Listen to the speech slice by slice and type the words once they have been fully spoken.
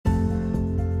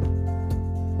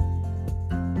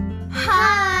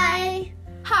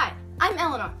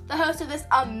the host of this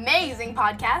amazing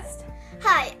podcast.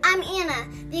 Hi, I'm Anna,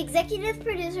 the executive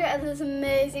producer of this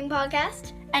amazing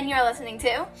podcast. And you're listening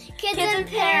to Kids and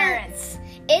Parents.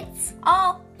 It's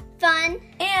all fun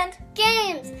and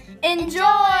games.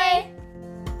 Enjoy!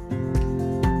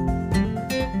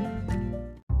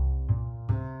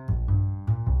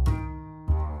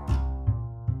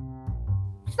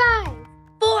 5,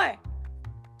 4,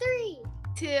 3,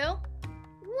 2,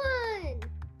 1.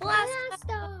 blast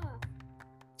off.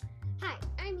 Hi,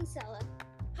 I'm Isella,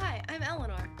 Hi, I'm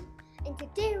Eleanor, and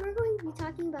today we're going to be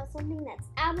talking about something that's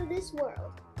out of this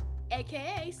world.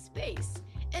 aka space.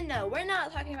 And no, we're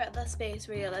not talking about the space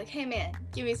where you're like, hey man,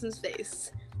 give me some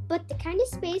space. But the kind of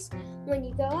space when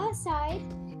you go outside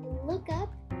and look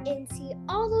up and see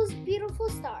all those beautiful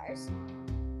stars.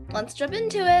 Let's jump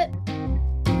into it.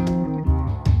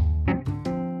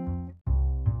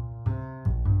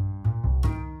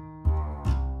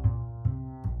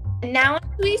 And now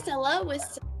to Isella with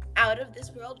some out of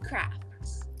this world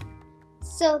crafts.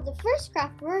 So the first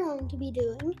craft we're going to be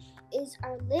doing is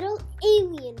our little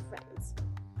alien friends.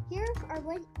 Here's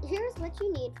what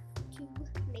you need to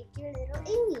make your little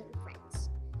alien friends.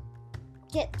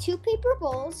 Get 2 paper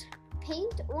bowls,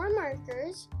 paint or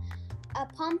markers, a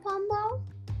pom-pom ball,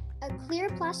 a clear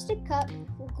plastic cup,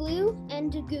 glue,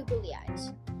 and googly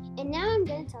eyes. And now I'm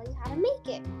going to tell you how to make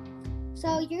it.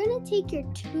 So you're going to take your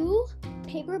 2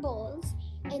 paper bowls,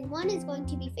 and one is going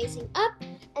to be facing up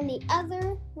and the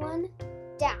other one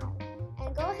down.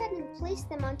 And go ahead and place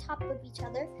them on top of each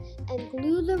other and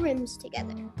glue the rims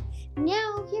together.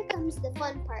 Now here comes the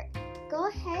fun part. Go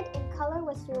ahead and color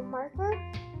with your marker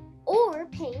or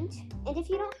paint, and if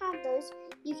you don't have those,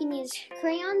 you can use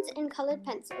crayons and colored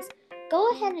pencils.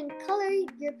 Go ahead and color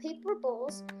your paper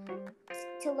bowls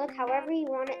to look however you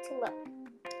want it to look.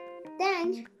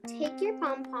 Then take your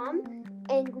pom-pom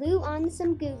and glue on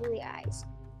some googly eyes.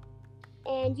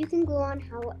 And you can glue on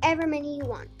however many you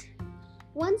want.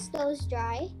 Once those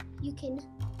dry, you can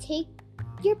take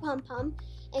your pom-pom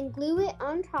and glue it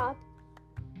on top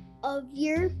of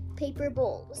your paper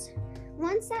bowls.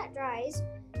 Once that dries,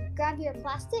 grab your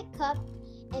plastic cup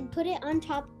and put it on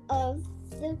top of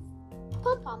the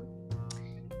pom-pom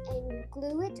and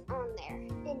glue it on there.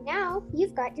 And now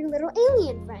you've got your little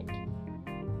alien friend.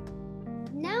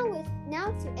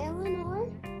 Now to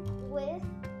Eleanor with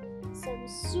some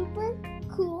super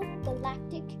cool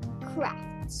galactic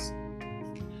crafts.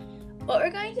 What we're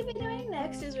going to be doing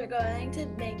next is we're going to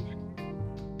make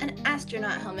an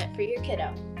astronaut helmet for your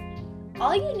kiddo.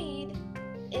 All you need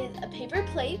is a paper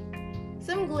plate,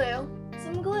 some glue,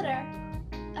 some glitter,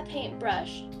 a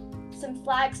paintbrush, some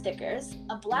flag stickers,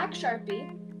 a black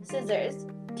Sharpie, scissors,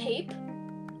 tape,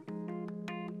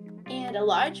 and a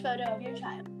large photo of your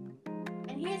child.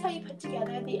 And here's how you put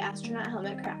together the astronaut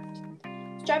helmet craft.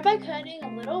 Start by cutting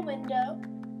a little window,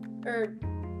 or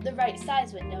the right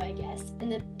size window, I guess, in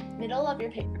the middle of your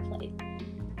paper plate.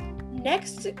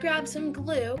 Next, grab some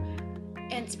glue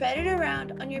and spread it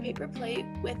around on your paper plate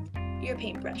with your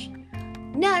paintbrush.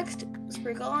 Next,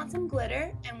 sprinkle on some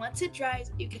glitter, and once it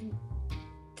dries, you can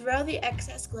throw the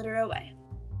excess glitter away.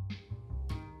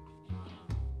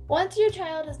 Once your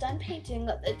child is done painting,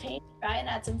 let the paint dry and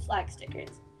add some flag stickers.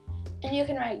 And you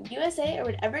can write USA or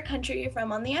whatever country you're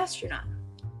from on the astronaut.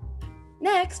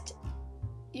 Next,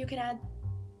 you can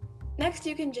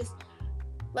just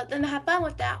let them have fun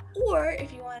with that, or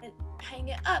if you want to hang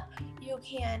it up, you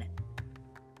can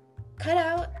cut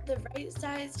out the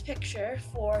right-sized picture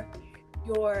for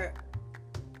your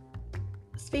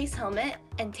space helmet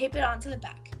and tape it onto the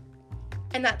back.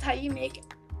 And that's how you make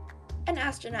an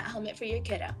astronaut helmet for your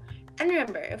kiddo. And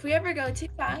remember, if we ever go too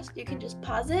fast, you can just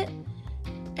pause it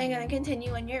and then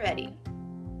continue when you're ready.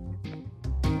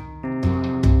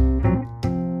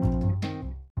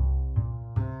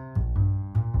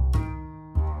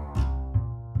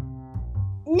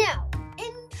 Now,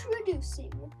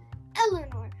 introducing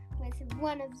Eleanor with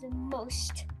one of the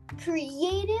most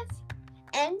creative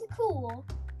and cool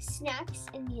snacks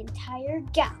in the entire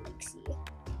galaxy.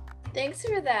 Thanks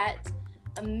for that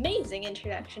amazing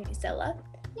introduction, Isella.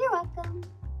 You're welcome.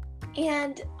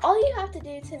 And all you have to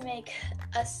do to make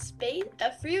a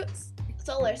fruit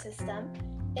solar system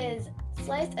is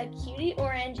slice a cutie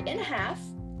orange in half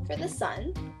for the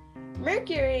sun.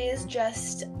 Mercury is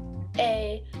just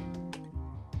a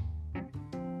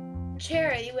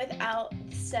cherry without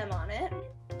the stem on it.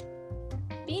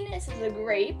 Venus is a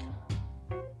grape.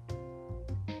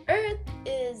 Earth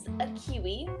is a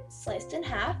kiwi sliced in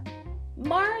half.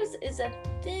 Mars is a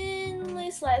thinly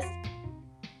sliced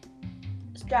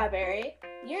strawberry.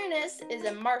 Uranus is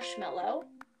a marshmallow.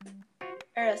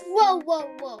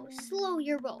 Whoa. Slow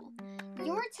your roll.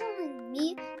 you're telling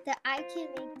me that I can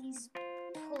make these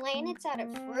planets out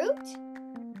of fruit?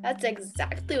 That's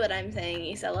exactly what I'm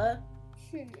saying, Isella.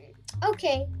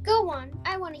 Okay, go on.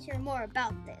 I want to hear more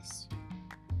about this.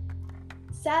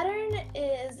 Saturn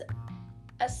is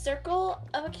a circle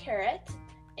of a carrot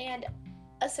and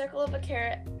a circle of a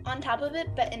carrot on top of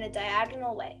it, but in a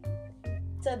diagonal way,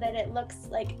 so that it looks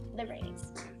like the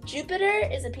rings. Jupiter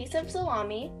is a piece of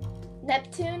salami,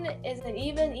 Neptune is an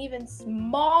even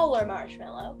smaller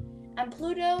marshmallow, and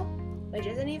Pluto, which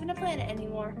isn't even a planet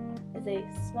anymore, is a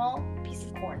small piece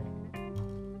of corn.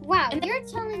 Wow, you're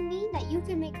telling me that you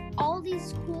can make all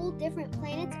these cool different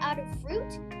planets out of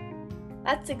fruit?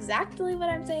 That's exactly what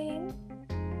I'm saying.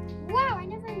 Wow, I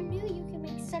never knew you could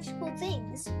make such cool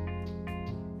things.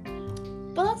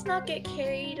 But let's not get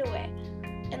carried away,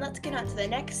 and let's get on to the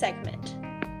next segment.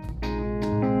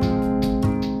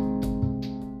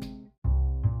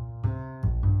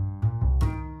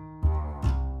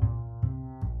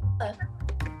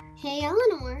 Hey,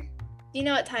 Eleanor. Do you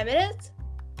know what time it is?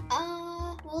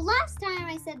 Well, last time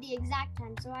I said the exact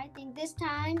time, so I think this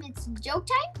time it's joke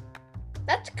time?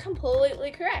 That's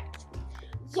completely correct.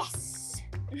 Yes!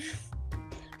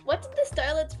 What did the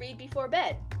starlets read before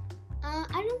bed? I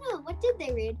don't know. What did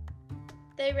they read?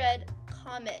 They read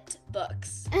comet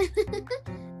books.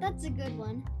 That's a good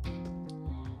one.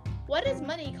 What is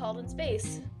money called in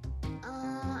space?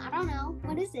 I don't know.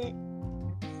 What is it?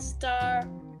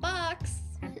 Starbucks.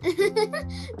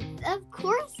 Of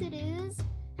course it is.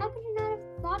 How could you not have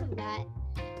thought of that?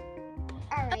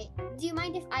 Alright, do you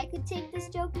mind if I could take this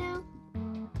joke now?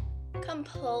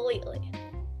 Completely.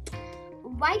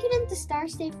 Why couldn't the star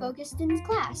stay focused in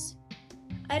class?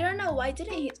 I don't know. Why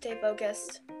didn't he stay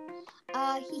focused?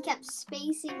 He kept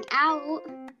spacing out.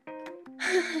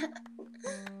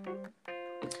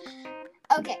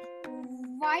 Okay,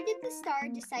 why did the star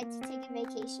decide to take a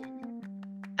vacation?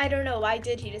 I don't know. Why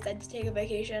did he decide to take a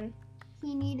vacation?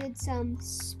 He needed some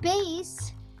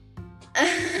space.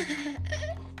 Okay,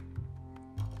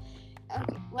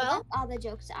 well, that's all the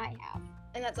jokes I have.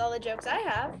 And that's all the jokes I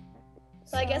have.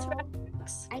 So I guess we're out of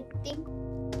jokes. I think.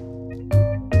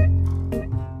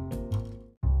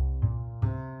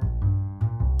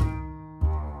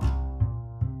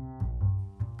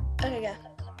 Okay, go.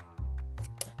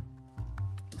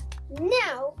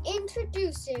 Now,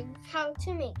 introducing how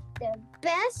to make the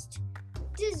best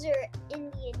dessert in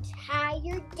the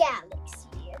entire galaxy.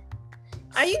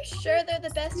 Are you sure they're the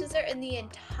best dessert in the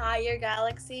entire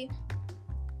galaxy?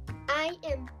 I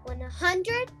am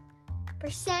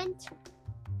 100%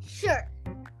 sure.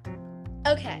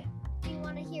 Okay. Do you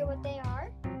want to hear what they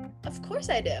are? Of course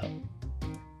I do.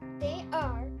 They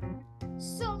are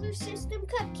solar system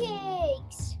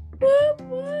cupcakes. Whoop,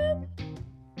 whoop.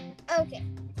 Okay,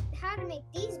 how to make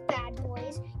these bad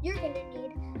boys, you're going to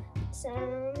need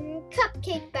some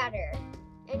cupcake batter.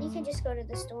 And you can just go to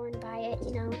the store and buy it,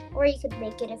 or you could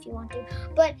make it if you want to.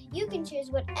 But you can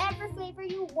choose whatever flavor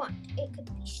you want. It could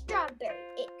be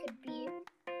strawberry, it could be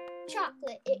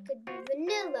chocolate, it could be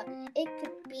vanilla, it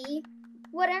could be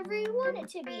whatever you want it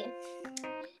to be.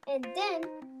 And then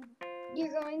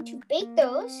you're going to bake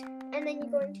those, and then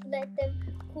you're going to let them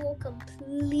cool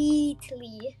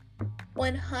completely.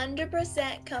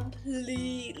 100%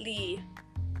 completely.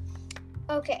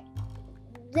 Okay,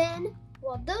 then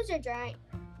while those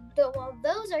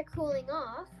are cooling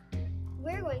off,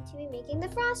 we're going to be making the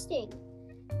frosting.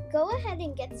 Go ahead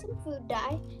and get some food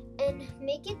dye and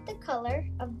make it the color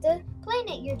of the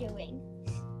planet you're doing.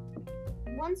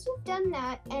 Once you've done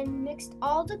that and mixed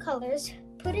all the colors,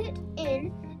 put it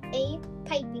in a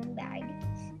piping bag.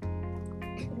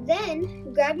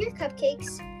 Then grab your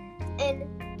cupcakes and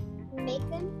make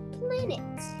them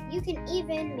planets. You can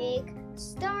even make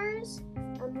stars,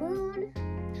 a moon,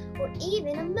 or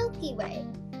even a Milky Way.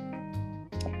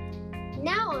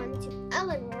 Now on to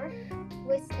Eleanor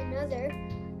with another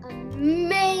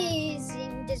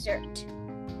amazing dessert.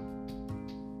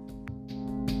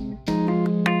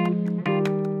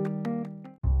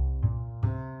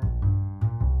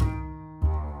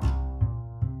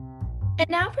 And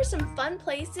now for some fun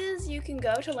places you can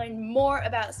go to learn more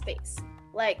about space.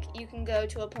 Like you can go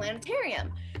to a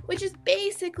planetarium, which is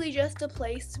basically just a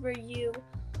place where you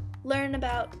learn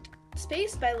about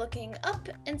space by looking up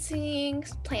and seeing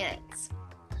planets.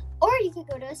 Or you could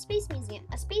go to a space museum.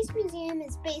 A space museum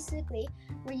is basically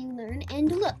where you learn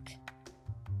and look.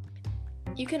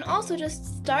 You can also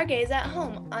just stargaze at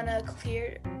home on a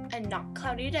clear and not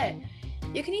cloudy day.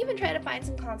 You can even try to find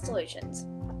some constellations.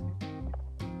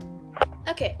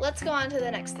 Okay, let's go on to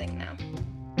the next thing now.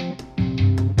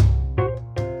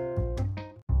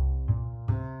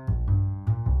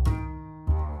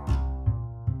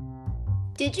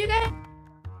 Did you guys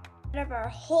out of our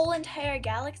whole entire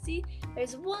galaxy,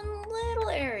 there's one little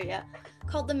area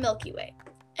called the Milky Way.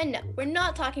 And no, we're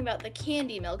not talking about the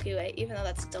candy Milky Way, even though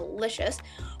that's delicious.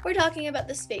 We're talking about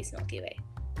the space Milky Way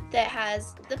that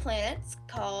has the planets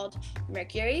called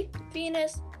Mercury,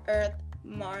 Venus, Earth,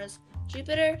 Mars,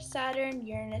 Jupiter, Saturn,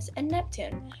 Uranus, and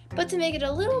Neptune. But to make it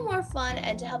a little more fun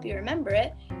and to help you remember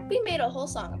it, we made a whole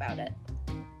song about it.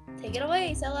 Take it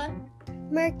away, Sela.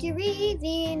 Mercury,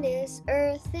 Venus,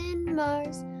 Earth, and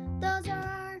Mars. Those are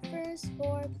our first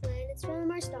 4 planets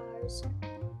from our stars.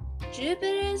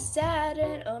 Jupiter,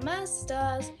 Saturn, oh my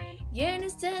stars,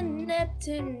 Uranus and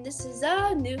Neptune, this is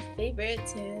our new favorite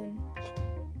tune.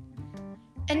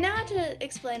 And now to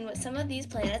explain what some of these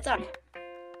planets are.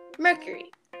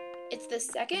 Mercury. It's the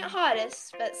second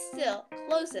hottest, but still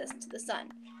closest to the sun.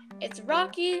 It's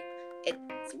rocky,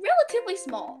 it's relatively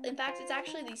small. In fact, it's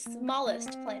actually the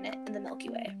smallest planet in the Milky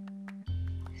Way.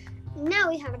 Now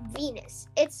we have Venus.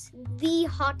 It's the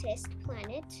hottest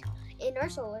planet in our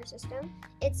solar system.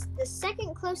 It's the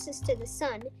second closest to the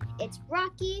sun. It's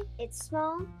rocky, it's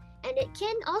small, and it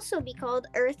can also be called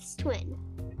Earth's twin.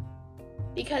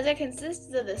 Because it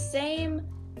consists of the same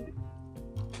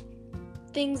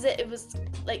things that it was,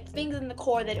 like things in the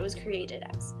core that it was created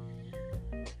as.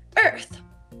 Earth,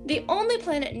 the only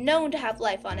planet known to have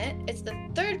life on it. It's the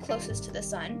third closest to the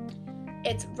sun.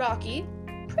 It's rocky,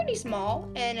 pretty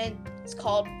small, and it's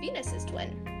called Venus's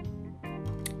twin.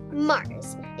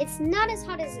 Mars. It's not as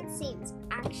hot as it seems,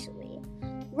 actually.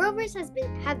 Rovers have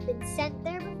been sent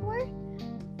there before.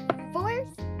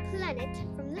 4th planet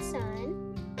from the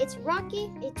sun. It's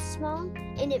rocky, it's small,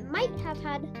 and it might have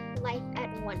had life at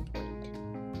one point.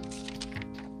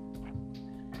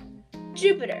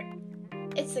 Jupiter.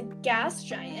 It's a gas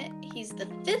giant. He's the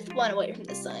 5th one away from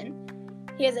the sun.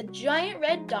 He has a giant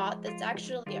red dot that's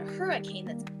actually a hurricane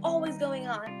that's always going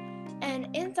on.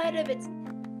 And inside of its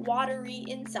watery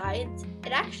insides,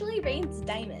 it actually rains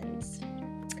diamonds.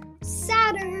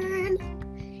 Saturn.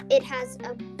 It has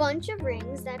a bunch of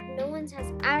rings that no one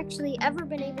has actually ever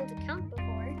been able to count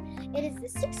before. It is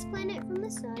the 6th planet from the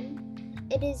sun.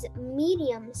 It is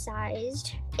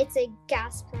medium-sized. It's a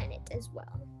gas planet as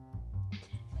well.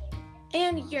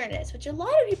 And Uranus, which a lot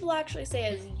of people actually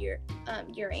say is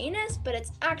Uranus, but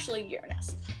it's actually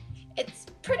Uranus. It's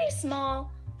pretty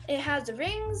small. It has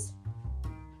rings.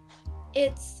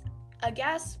 It's a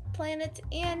gas planet,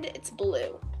 and it's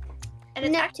blue. And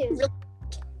it's Neptune. actually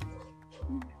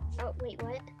Oh, wait,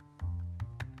 what?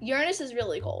 Uranus is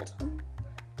really cold.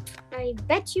 I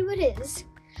bet you it is.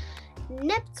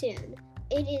 Neptune.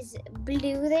 It is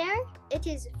blue there. It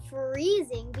is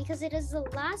freezing because it is the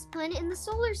last planet in the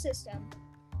solar system.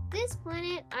 This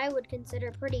planet I would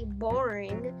consider pretty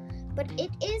boring, but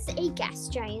it is a gas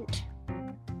giant.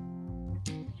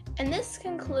 And this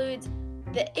concludes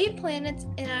the 8 planets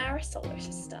in our solar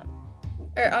system,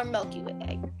 or our Milky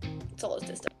Way solar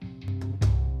system.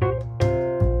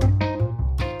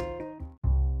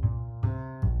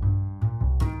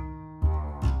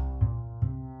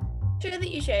 Make sure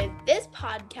that you share this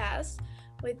podcast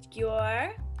with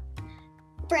your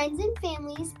friends and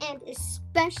families, and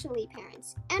especially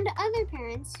parents and other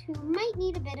parents who might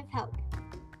need a bit of help.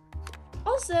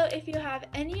 Also, if you have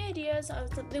any ideas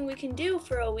of something we can do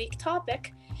for a week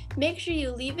topic, make sure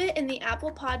you leave it in the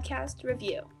Apple Podcast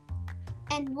review.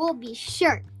 And we'll be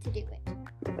sure to do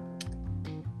it.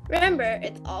 Remember,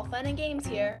 it's all fun and games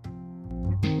here.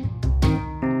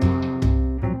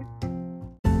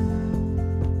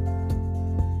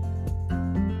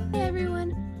 Hey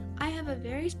everyone, I have a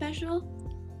very special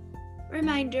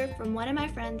reminder from one of my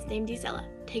friends named Isela.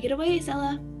 Take it away,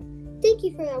 Isela. Thank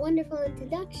you for that wonderful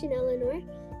introduction, Eleanor.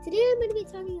 Today I'm going to be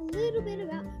talking a little bit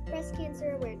about Breast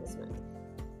Cancer Awareness Month.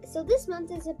 So this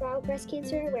month is about breast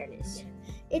cancer awareness.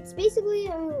 It's basically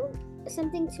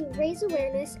something to raise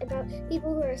awareness about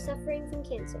people who are suffering from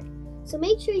cancer. So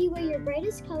make sure you wear your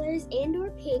brightest colors and or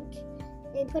pink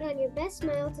and put on your best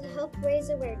smile to help raise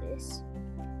awareness.